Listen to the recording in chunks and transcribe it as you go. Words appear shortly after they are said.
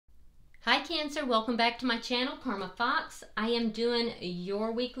Hi Cancer, welcome back to my channel, Karma Fox. I am doing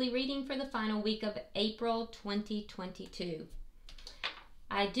your weekly reading for the final week of April 2022.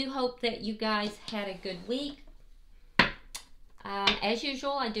 I do hope that you guys had a good week. As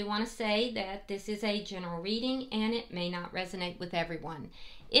usual, I do want to say that this is a general reading and it may not resonate with everyone.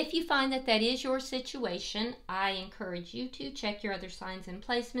 If you find that that is your situation, I encourage you to check your other signs and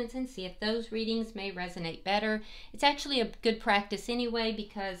placements and see if those readings may resonate better. It's actually a good practice anyway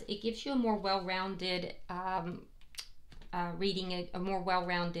because it gives you a more well-rounded reading, a more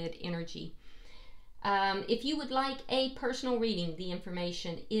well-rounded energy. If you would like a personal reading, the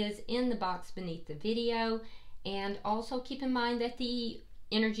information is in the box beneath the video. And also keep in mind that the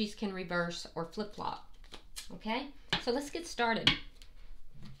energies can reverse or flip-flop. Okay, so let's get started.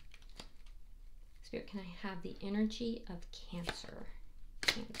 Spirit, can I have the energy of Cancer?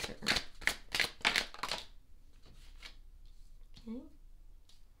 Cancer. Okay.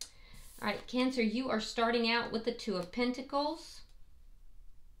 All right, Cancer, you are starting out with the Two of Pentacles.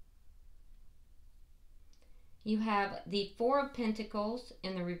 You have the Four of Pentacles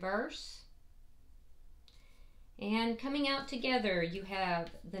in the reverse. And coming out together, you have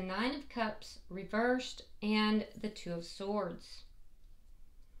the Nine of Cups reversed and the Two of Swords.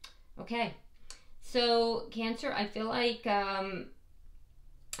 Okay, so Cancer, I feel like you're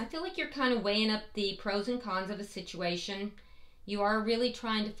kind of weighing up the pros and cons of a situation. You are really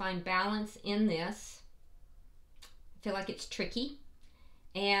trying to find balance in this. I feel like it's tricky,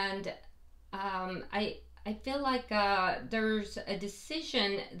 and I feel like there's a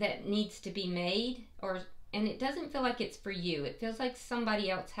decision that needs to be made, and it doesn't feel like it's for you. It feels like somebody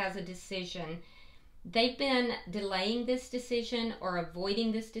else has a decision. They've been delaying this decision or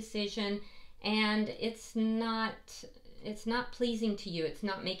avoiding this decision, and it's not pleasing to you. It's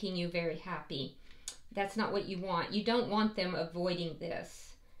not making you very happy. That's not what you want. You don't want them avoiding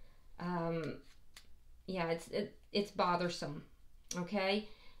this. Yeah, it's bothersome. Okay?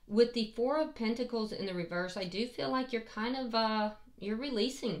 With the Four of Pentacles in the reverse, I do feel like you're kind of you're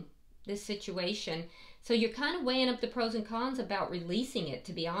releasing this situation. So you're kind of weighing up the pros and cons about releasing it,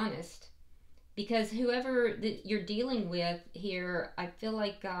 to be honest. Because whoever you're dealing with here, I feel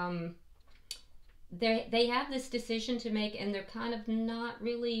like they have this decision to make, and they're kind of not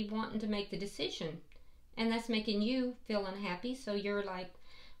really wanting to make the decision. And that's making you feel unhappy. So you're like,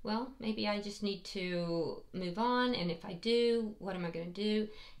 well, maybe I just need to move on. And if I do, what am I going to do?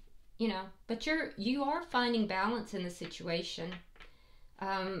 You know, but you are finding balance in the situation.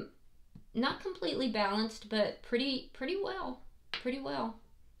 Not completely balanced, but pretty well. Pretty well.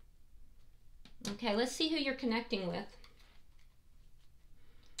 Okay, let's see who you're connecting with.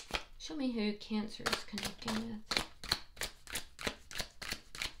 Show me who Cancer is connecting with.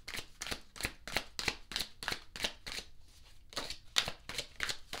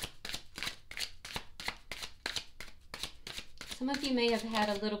 Some of you may have had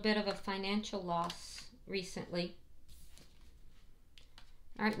a little bit of a financial loss recently.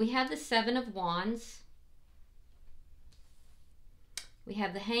 All right, we have the Seven of Wands. We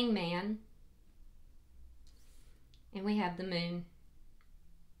have the Hangman. And we have the Moon.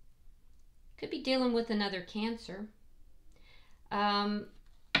 Could be dealing with another Cancer. The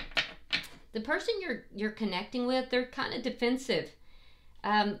person you're connecting with, they're kind of defensive.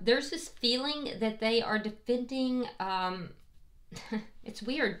 There's this feeling that they are defending, it's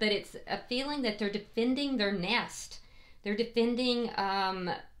weird, but it's a feeling that they're defending their nest. They're defending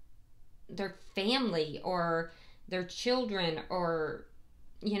their family or their children, or,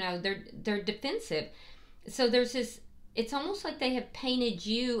 you know, they're defensive. So there's this, it's almost like they have painted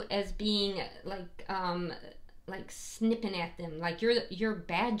you as being like snipping at them, like you're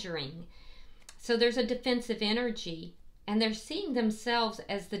badgering. So there's a defensive energy, and they're seeing themselves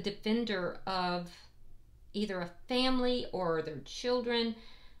as the defender of either a family or their children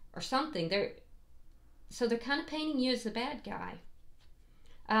or something. So they're kind of painting you as the bad guy.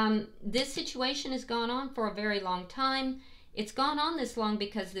 This situation has gone on for a very long time. It's gone on this long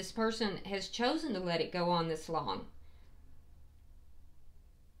because this person has chosen to let it go on this long.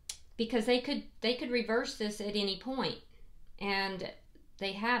 Because they could reverse this at any point, and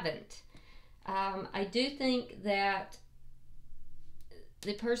they haven't. I do think that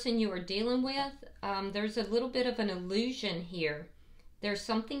the person you are dealing with, there's a little bit of an illusion here. There's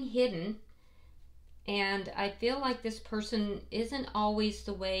something hidden. And I feel like this person isn't always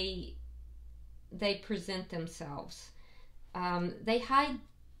the way they present themselves. They hide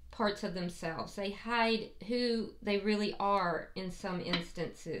parts of themselves. They hide who they really are in some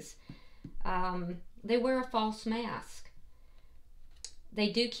instances. They wear a false mask. They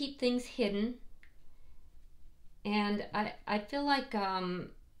do keep things hidden. And I feel like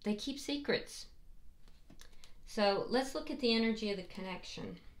they keep secrets. So let's look at the energy of the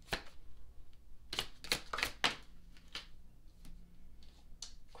connection.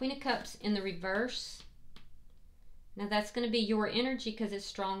 Queen of Cups in the reverse. Now that's going to be your energy because it's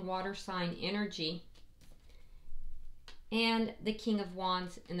strong water sign energy. And the King of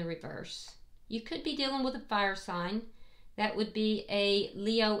Wands in the reverse. You could be dealing with a fire sign. That would be a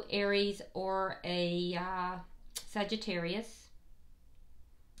Leo, Aries, or a Sagittarius.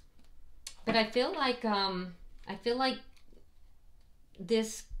 But I feel like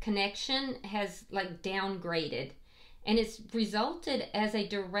this connection has like downgraded, and it's resulted as a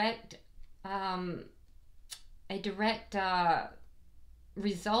direct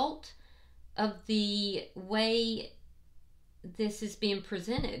result of the way this is being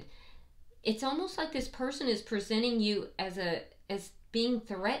presented. It's almost like this person is presenting you as being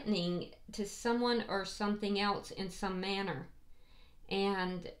threatening to someone or something else in some manner,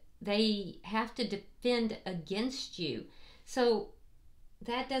 and they have to defend against you. So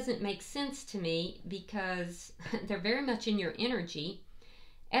that doesn't make sense to me because they're very much in your energy.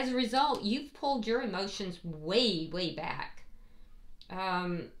 As a result, you've pulled your emotions way, way back.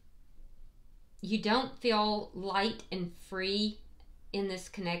 You don't feel light and free in this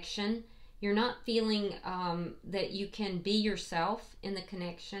connection. You're not feeling that you can be yourself in the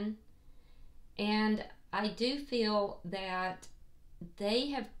connection. And I do feel that they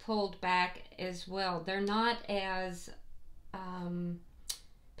have pulled back as well. They're not as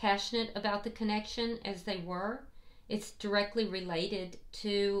passionate about the connection as they were. It's directly related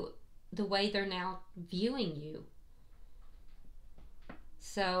to the way they're now viewing you.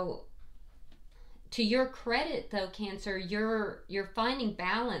 So, to your credit though, Cancer, you're finding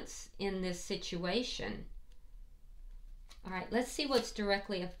balance in this situation. All right, let's see what's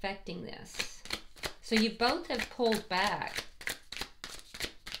directly affecting this. So you both have pulled back.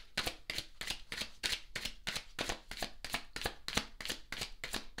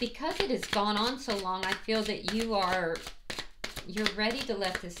 Because it has gone on so long, I feel that you're ready to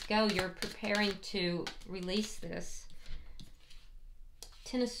let this go. You're preparing to release this.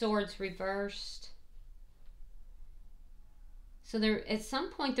 Ten of Swords reversed. So there, at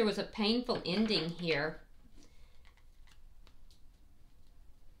some point, there was a painful ending here.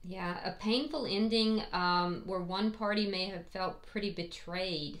 Yeah, a painful ending where one party may have felt pretty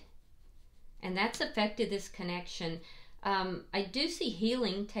betrayed. And that's affected this connection. I do see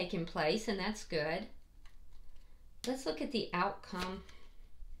healing taking place, and that's good. Let's look at the outcome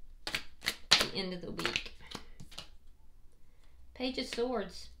at the end of the week. Page of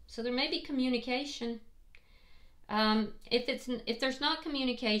Swords. So there may be communication. If there's not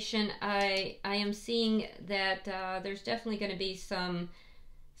communication, I am seeing that there's definitely going to be some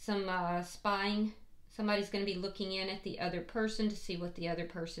spying. Somebody's going to be looking in at the other person to see what the other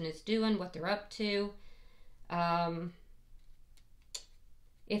person is doing, what they're up to.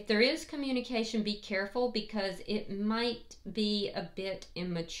 If there is communication, be careful because it might be a bit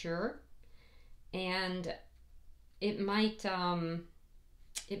immature, and it might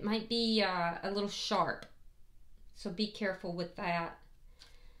be a little sharp. So be careful with that.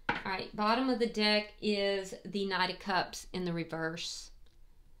 All right, bottom of the deck is the Knight of Cups in the reverse.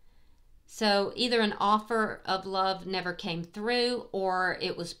 So either an offer of love never came through or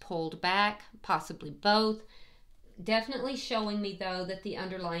it was pulled back, possibly both. Definitely showing me, though, that the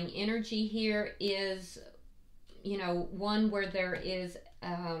underlying energy here is, you know, one where there is,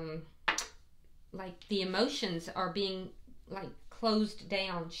 like, the emotions are being, like, closed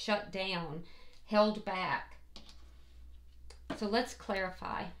down, shut down, held back. So let's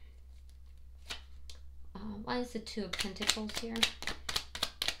clarify. Why is the Two of Pentacles here?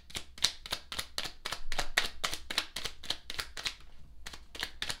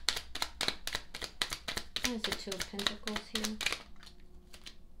 Why is the Two of Pentacles here?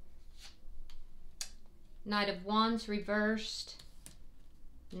 Knight of Wands reversed.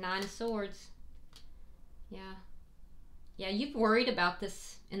 Nine of Swords. Yeah. Yeah, you've worried about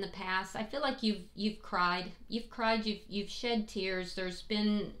this in the past. I feel like you've cried. You've cried, you've shed tears. There's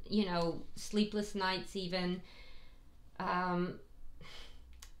been, you know, sleepless nights even.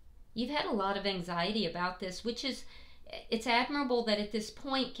 You've had a lot of anxiety about this, which is, it's admirable that at this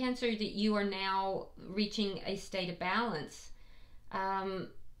point, Cancer, that you are now reaching a state of balance.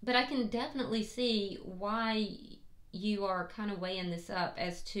 But I can definitely see why you are kind of weighing this up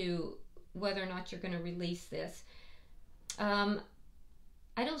as to whether or not you're going to release this.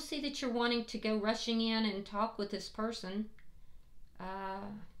 I don't see that you're wanting to go rushing in and talk with this person.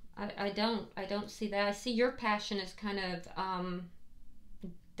 I don't see that. I see your passion is kind of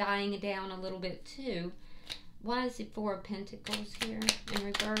dying down a little bit too. Why is the Four of Pentacles here in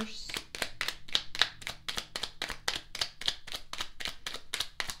reverse?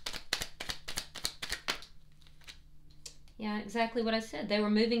 Yeah, exactly what I said. They were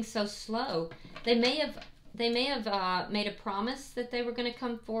moving so slow. They may have made a promise that they were going to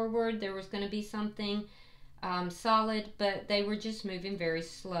come forward. There was going to be something solid, but they were just moving very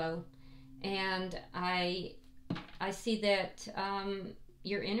slow. And I see that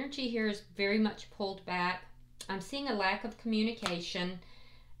your energy here is very much pulled back. I'm seeing a lack of communication.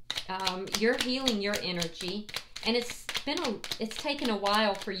 You're healing your energy, and it's taken a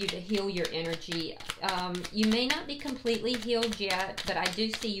while for you to heal your energy. You may not be completely healed yet, but I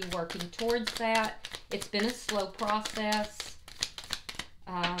do see you working towards that. It's been a slow process.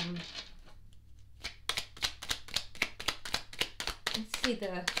 Let's see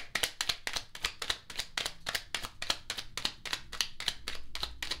the...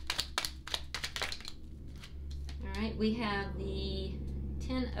 All right, we have the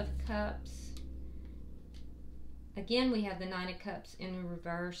Ten of Cups. Again, we have the Nine of Cups in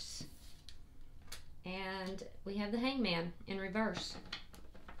reverse. And we have the Hangman in reverse.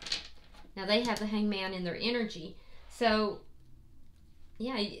 Now, they have the Hangman in their energy. So,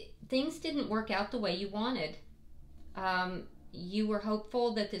 yeah, things didn't work out the way you wanted. You were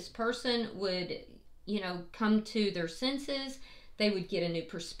hopeful that this person would, come to their senses. They would get a new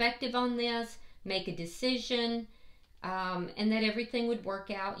perspective on this, make a decision, and that everything would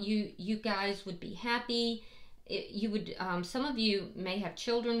work out. You guys would be happy. Some of you may have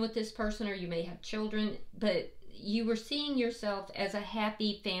children with this person, or you may have children, but you were seeing yourself as a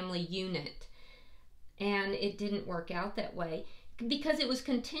happy family unit, and it didn't work out that way because it was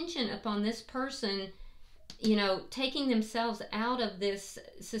contingent upon this person, taking themselves out of this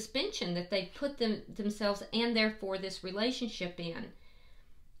suspension that they put themselves and therefore this relationship in.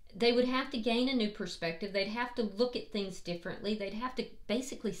 They would have to gain a new perspective. They'd have to look at things differently. They'd have to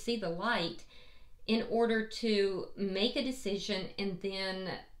basically see the light in order to make a decision and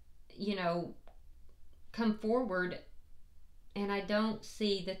then, come forward. And I don't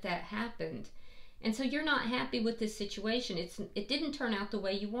see that happened. And so you're not happy with this situation. It didn't turn out the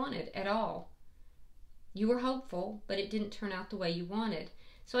way you wanted at all. You were hopeful, but it didn't turn out the way you wanted.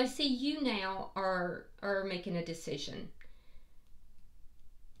 So I see you now are making a decision.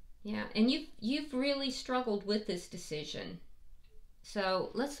 Yeah, and you've really struggled with this decision.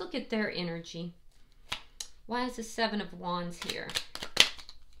 So let's look at their energy. Why is the Seven of Wands here?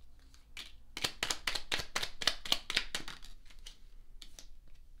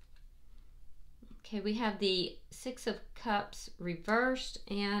 Okay, we have the Six of Cups reversed,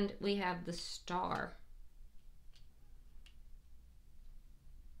 and we have the Star.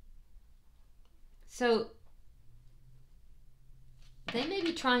 So they may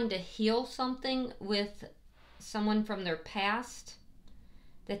be trying to heal something with someone from their past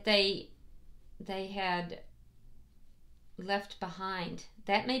that they had left behind.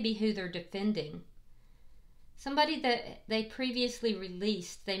 That may be who they're defending. Somebody that they previously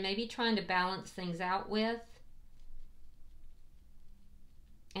released, they may be trying to balance things out with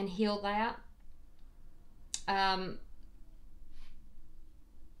and heal that.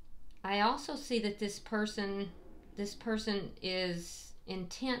 I also see that this person is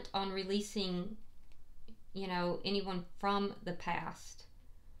intent on releasing, anyone from the past.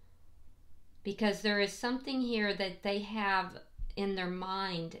 Because there is something here that they have in their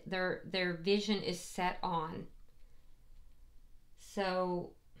mind, their vision is set on.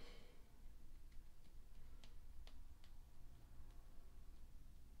 So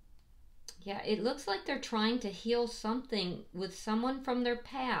yeah, it looks like they're trying to heal something with someone from their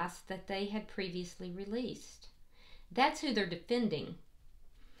past that they had previously released. That's who they're defending.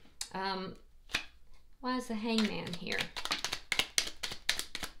 Why is the Hangman here?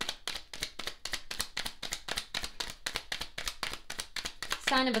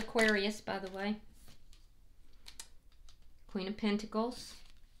 Sign of Aquarius, by the way. Queen of Pentacles.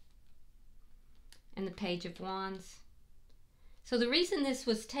 And the Page of Wands. So the reason this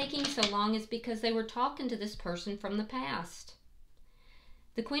was taking so long is because they were talking to this person from the past.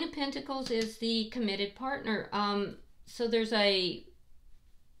 The Queen of Pentacles is the committed partner. So there's a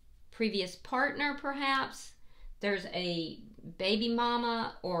previous partner, perhaps. There's a baby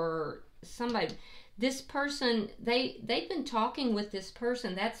mama or somebody. This person, they've been talking with this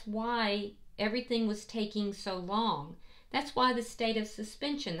person. That's why everything was taking so long. That's why the state of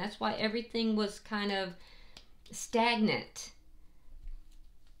suspension. That's why everything was kind of stagnant.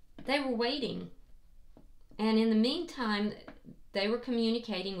 They were waiting. And in the meantime, they were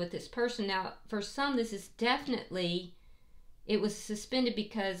communicating with this person. Now, for some, this is definitely, it was suspended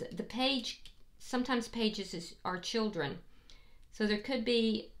because the page sometimes pages are children. So there could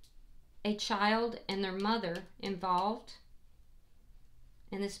be a child and their mother involved.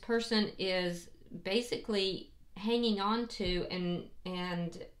 And this person is basically hanging on to and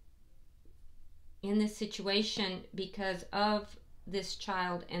in this situation because of this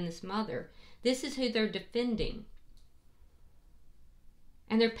child and this mother. This is who they're defending.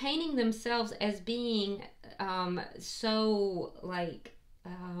 And they're painting themselves as being so like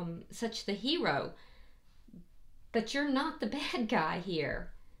such the hero. But you're not the bad guy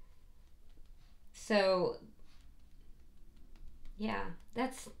here. So yeah,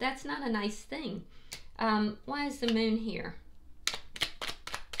 that's not a nice thing. Why is the moon here?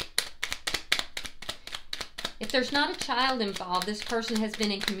 If there's not a child involved, this person has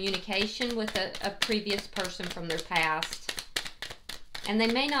been in communication with a previous person from their past. And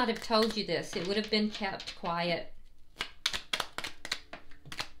they may not have told you this. It would have been kept quiet.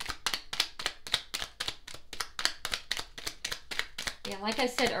 Yeah, like I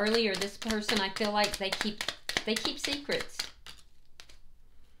said earlier, this person, I feel like they keep secrets.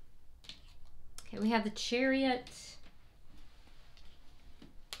 Okay, we have the Chariot.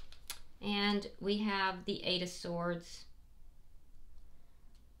 And we have the Eight of Swords.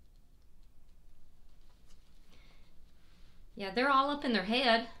 Yeah, they're all up in their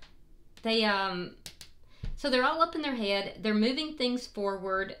head. So they're all up in their head. They're moving things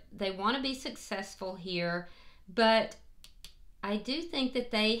forward. They want to be successful here, but I do think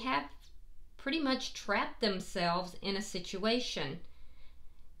that they have pretty much trapped themselves in a situation.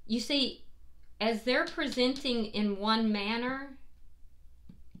 You see, as they're presenting in one manner,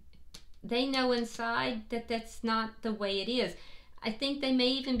 they know inside that that's not the way it is. I think they may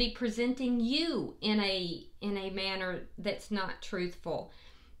even be presenting you in a manner that's not truthful.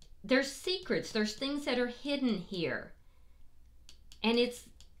 There's secrets, there's things that are hidden here. And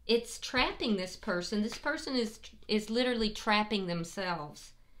it's trapping this person. This person is literally trapping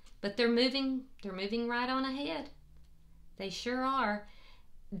themselves. But they're moving right on ahead. They sure are.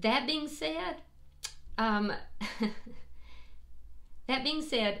 That being said,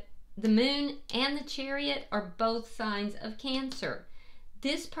 the moon and the Chariot are both signs of Cancer.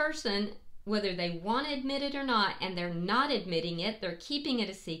 This person, whether they want to admit it or not, and they're not admitting it, they're keeping it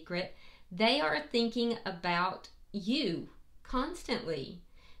a secret, they are thinking about you constantly,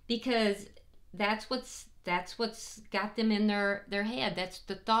 because that's what's got them in their head. That's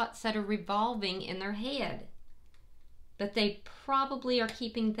the thoughts that are revolving in their head. But they probably are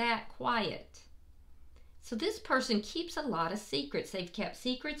keeping that quiet. So this person keeps a lot of secrets. They've kept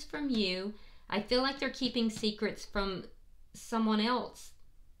secrets from you. I feel like they're keeping secrets from someone else.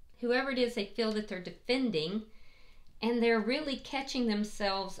 Whoever it is they feel that they're defending. And they're really catching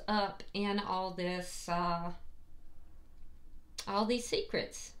themselves up in all this, all these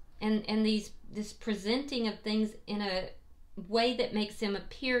secrets. And this presenting of things in a way that makes them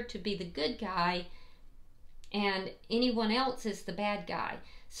appear to be the good guy. And anyone else is the bad guy.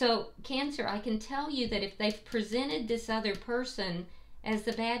 So, Cancer, I can tell you that if they've presented this other person as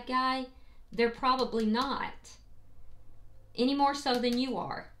the bad guy, they're probably not. Any more so than you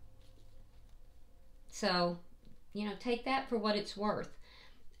are. So, you know, take that for what it's worth.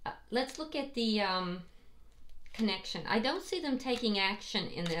 Let's look at the connection. I don't see them taking action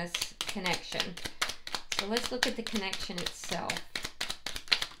in this connection. So let's look at the connection itself.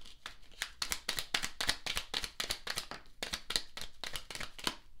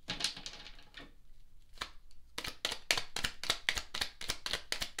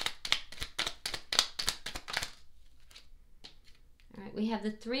 We have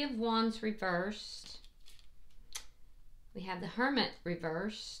the Three of Wands reversed. We have the Hermit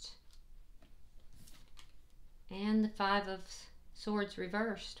reversed. And the Five of Swords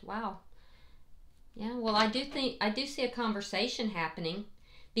reversed. Wow. Yeah, well, I do see a conversation happening,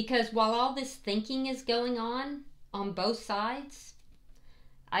 because while all this thinking is going on both sides,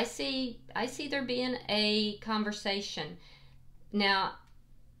 I see there being a conversation. Now,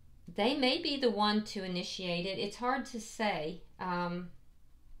 they may be the one to initiate it. It's hard to say.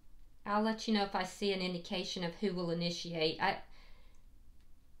 I'll let you know if I see an indication of who will initiate. I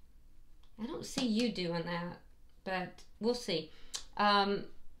don't see you doing that, but we'll see.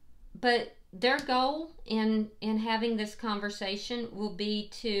 But their goal in having this conversation will be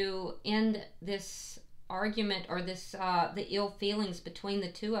to end this argument, or this the ill feelings between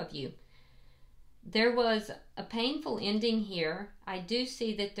the two of you. There was a painful ending here. I do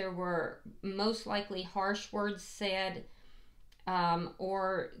see that there were most likely harsh words said,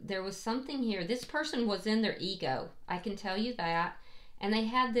 or there was something here. This person was in their ego. I can tell you that. And they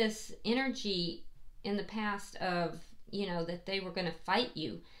had this energy in the past of, you know, that they were going to fight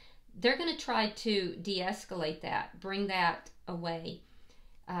you. they're going to try to de-escalate that, bring that away.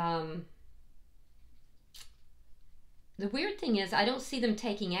 The weird thing is, I don't see them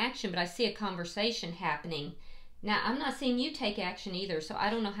taking action, but I see a conversation happening. Now, I'm not seeing you take action either, so I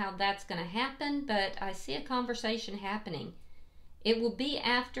don't know how that's going to happen, but I see a conversation happening. It will be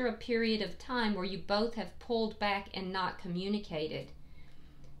after a period of time where you both have pulled back and not communicated.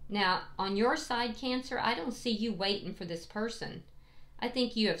 Now, on your side, Cancer, I don't see you waiting for this person. I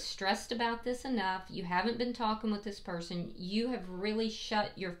think you have stressed about this enough. You haven't been talking with this person. You have really shut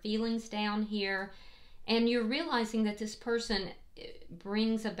your feelings down here. And you're realizing that this person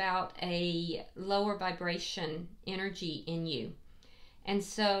brings about a lower vibration energy in you. And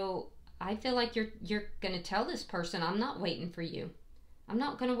so I feel like you're going to tell this person, I'm not waiting for you. I'm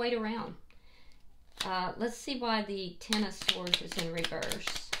not going to wait around. Let's see why the Ten of Swords is in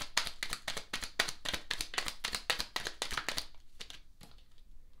reverse.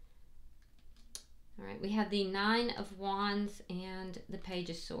 All right, we have the Nine of Wands and the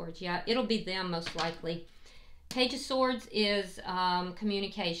Page of Swords. Yeah, it'll be them most likely. Page of Swords is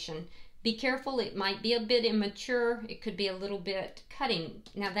communication. Be careful, it might be a bit immature. It could be a little bit cutting.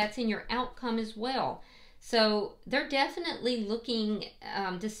 Now, that's in your outcome as well. So they're definitely looking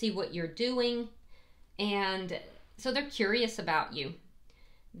to see what you're doing. And so they're curious about you.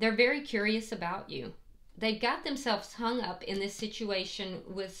 They're very curious about you. They've got themselves hung up in this situation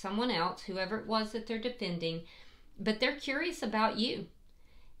with someone else, whoever it was that they're defending, but they're curious about you.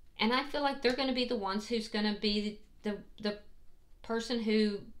 And I feel like they're going to be the ones who's going to be the person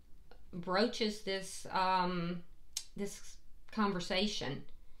who broaches this this conversation.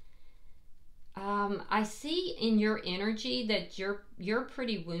 I see in your energy that you're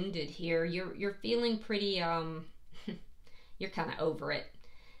pretty wounded here. You're feeling pretty you're kind of over it.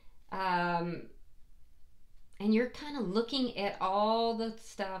 And you're kind of looking at all the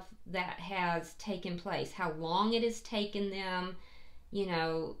stuff that has taken place, how long it has taken them, you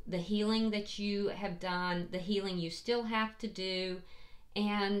know, the healing that you have done, the healing you still have to do,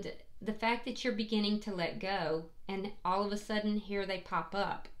 and the fact that you're beginning to let go, and all of a sudden here they pop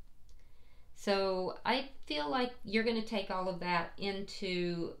up. So I feel like you're going to take all of that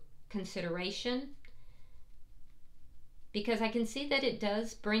into consideration, because I can see that it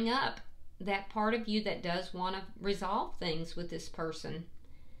does bring up that part of you that does want to resolve things with this person.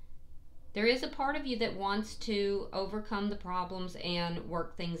 There is a part of you that wants to overcome the problems and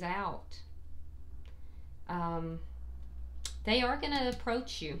work things out. They are going to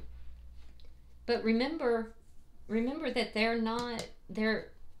approach you. But remember that they're not,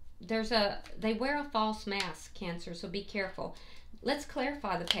 they wear a false mask, Cancer, so be careful. Let's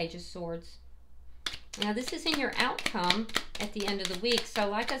clarify the Page of Swords. Now, this is in your outcome at the end of the week. So,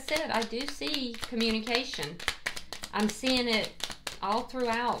 like I said, I do see communication. I'm seeing it all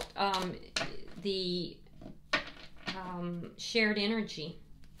throughout the shared energy.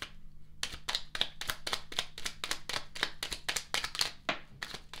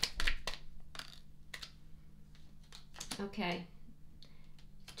 Okay.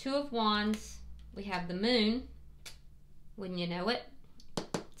 Two of Wands. We have the Moon. Wouldn't you know it?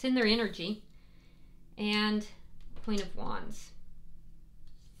 It's in their energy. And Queen of Wands.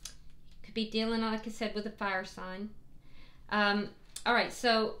 Could be dealing, like I said, with a fire sign. All right,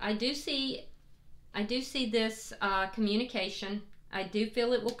 so I do see this communication. I do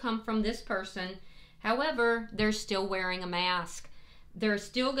feel it will come from this person. However, they're still wearing a mask. There's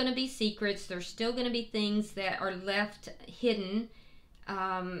still going to be secrets. There's still going to be things that are left hidden.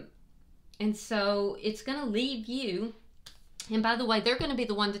 And so it's going to leave you. And by the way, they're going to be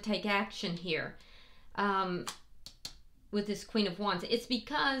the one to take action here. With this Queen of Wands, it's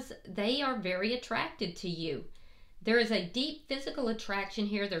because they are very attracted to you. There is a deep physical attraction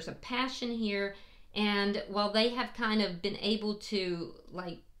here. There's a passion here. And while they have kind of been able to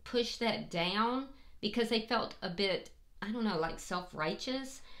like push that down because they felt a bit, I don't know, like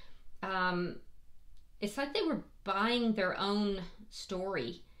self-righteous, it's like they were buying their own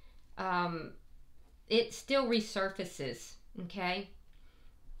story. It still resurfaces, okay?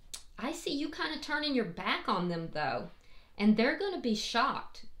 I see you kind of turning your back on them, though, and they're going to be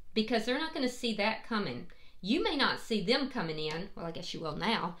shocked because they're not going to see that coming. You may not see them coming in. Well, I guess you will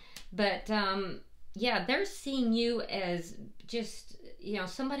now. But, yeah, they're seeing you as just, you know,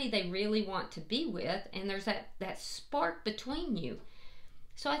 somebody they really want to be with, and there's that spark between you.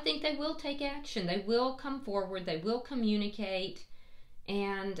 So I think they will take action. They will come forward. They will communicate,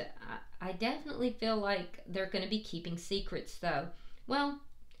 and I definitely feel like they're going to be keeping secrets, though. Well,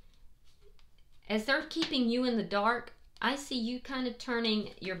 as they're keeping you in the dark, I see you kind of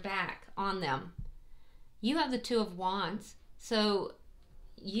turning your back on them. You have the Two of Wands, so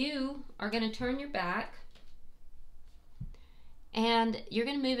you are going to turn your back and you're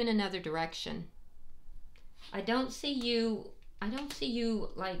going to move in another direction. I don't see you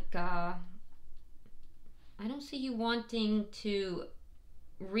like, I don't see you wanting to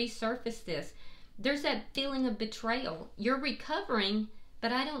resurface this. There's that feeling of betrayal. You're recovering,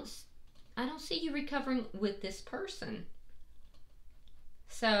 but I don't see you recovering with this person.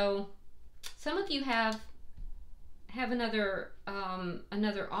 So some of you have another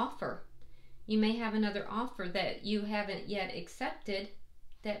offer. You may have another offer that you haven't yet accepted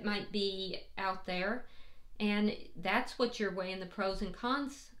that might be out there, and that's what you're weighing the pros and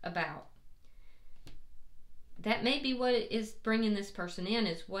cons about. That may be what is bringing this person in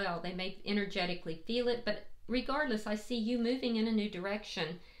as well. They may energetically feel it, but regardless, I see you moving in a new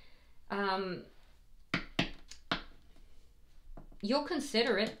direction. You'll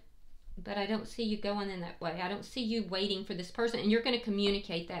consider it, but I don't see you going in that way. I don't see you waiting for this person, and you're going to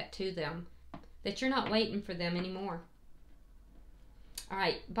communicate that to them, that you're not waiting for them anymore. All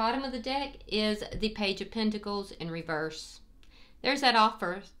right, bottom of the deck is the Page of Pentacles in reverse. There's that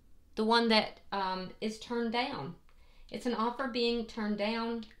offer, the one that is turned down. It's an offer being turned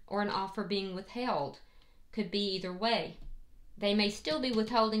down or an offer being withheld. Could be either way. They may still be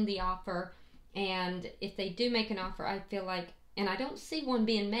withholding the offer, and if they do make an offer, I feel like, and I don't see one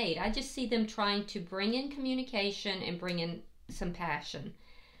being made. I just see them trying to bring in communication and bring in some passion.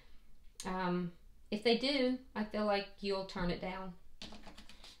 If they do, I feel like you'll turn it down.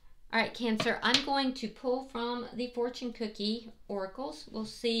 All right, Cancer, I'm going to pull from the Fortune Cookie Oracles. We'll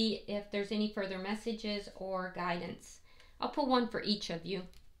see if there's any further messages or guidance. I'll pull one for each of you.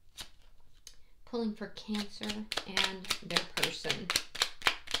 Pulling for Cancer and their person.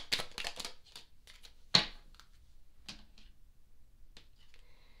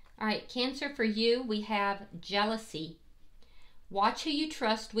 All right, Cancer, for you, we have jealousy. Watch who you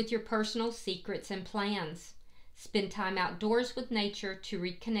trust with your personal secrets and plans. Spend time outdoors with nature to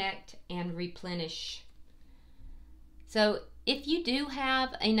reconnect and replenish. So if you do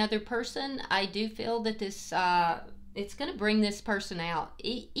have another person, I do feel that this it's going to bring this person out.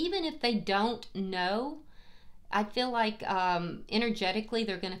 Even if they don't know, I feel like energetically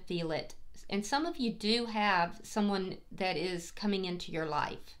they're going to feel it. And some of you do have someone that is coming into your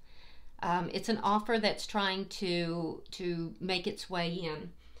life. It's an offer that's trying to make its way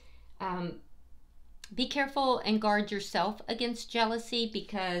in. Be careful and guard yourself against jealousy,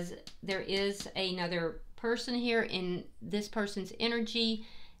 because there is another person here in this person's energy.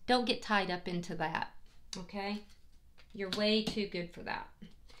 Don't get tied up into that, okay? You're way too good for that.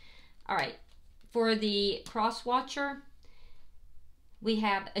 All right, for the cross watcher, we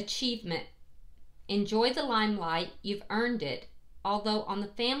have achievement. Enjoy the limelight, you've earned it. Although on the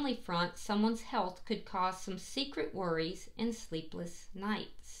family front, someone's health could cause some secret worries and sleepless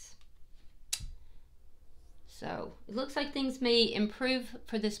nights. So it looks like things may improve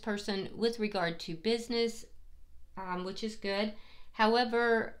for this person with regard to business, which is good.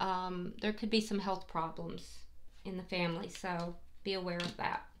 However, there could be some health problems in the family, so be aware of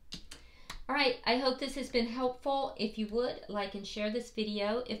that. All right, I hope this has been helpful. If you would, like and share this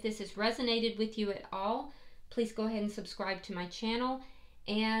video. If this has resonated with you at all, please go ahead and subscribe to my channel.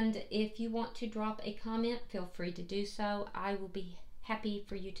 And if you want to drop a comment, feel free to do so. I will be happy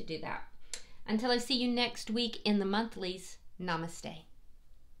for you to do that. Until I see you next week in the monthlies, namaste.